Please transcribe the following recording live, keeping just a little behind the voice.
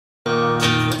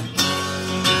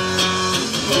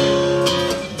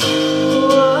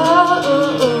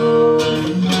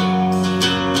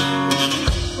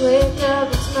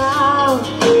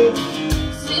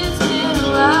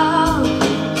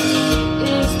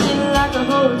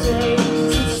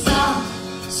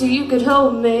so you could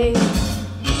hold me.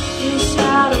 You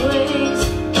shadow ways,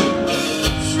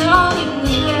 strong in the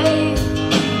day.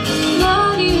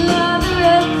 Love you are the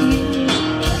refuge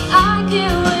I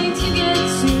can't wait to get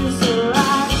to, so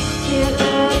I can't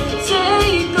let it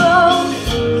take go,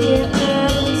 can't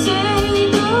let it take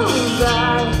go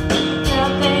by. Now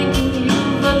thanking you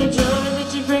for the joy that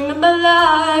you bring to my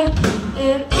life.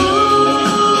 And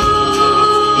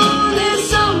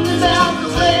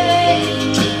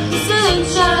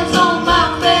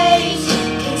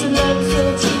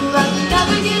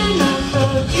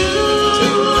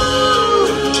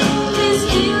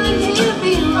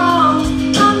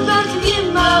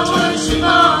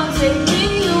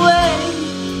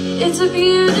it's a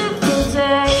beautiful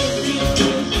day.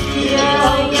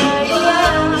 Yeah, yeah,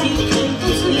 yeah.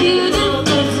 It's a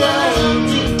beautiful day.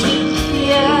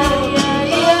 Yeah, yeah,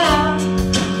 yeah.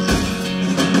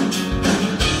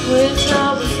 When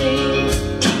trouble seems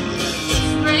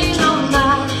rain on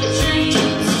my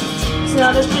dreams, it's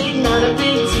not a big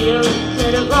deal.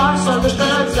 Let it wash all the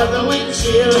bugs off the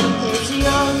windshield. It's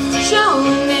yours,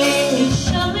 showing me,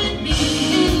 showing me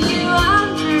in you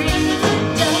I'm free.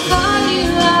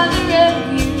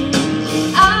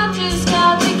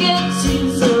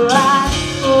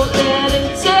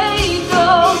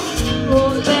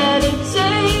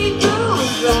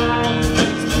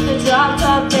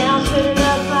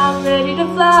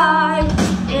 Fly.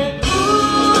 And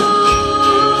ooh,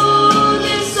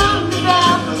 there's something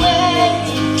about the way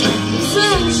the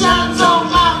sun shines on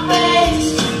my face.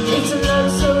 It's a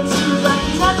love so true, I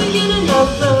can never get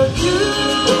enough of you.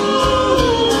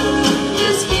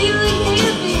 This feeling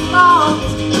can't be wrong.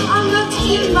 I'm got to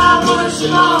keep my voice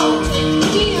strong. Take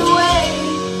me away.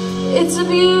 It's a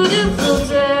beautiful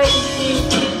day.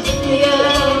 Yeah,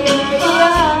 yeah,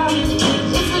 yeah.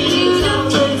 It's a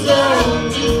beautiful day.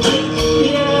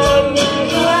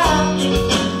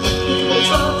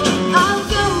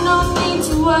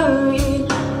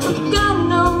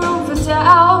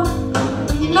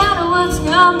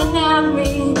 Coming at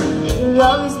me, you'll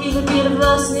always be the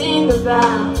beautiful thing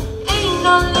about. Ain't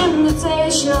no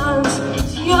limitations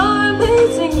to your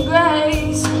amazing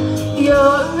grace,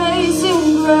 your amazing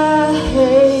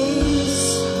grace.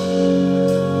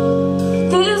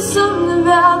 There's something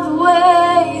about the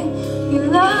way your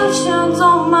love shines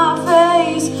on my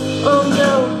face. Oh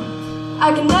no,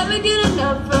 I can never get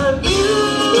enough of you.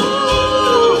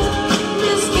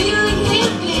 This feeling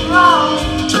can't be wrong.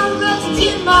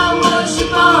 Keep my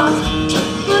worship on.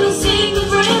 Gonna sing a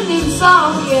brand new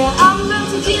song. Yeah, I'm about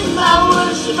to keep my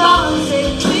worship on.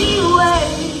 Take me away.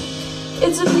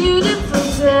 It's a beautiful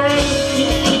day.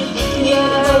 Yeah,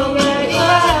 yeah,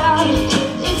 yeah.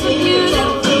 It's a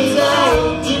beautiful day.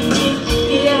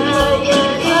 Yeah,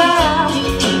 yeah, yeah.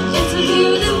 It's a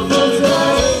beautiful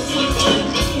day.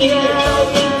 Yeah,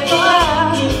 yeah,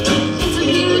 yeah.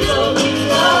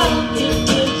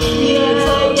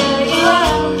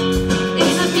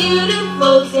 It's a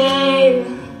beautiful day.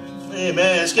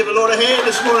 Amen. Let's give the Lord a hand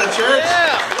this morning, church.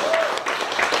 Yeah.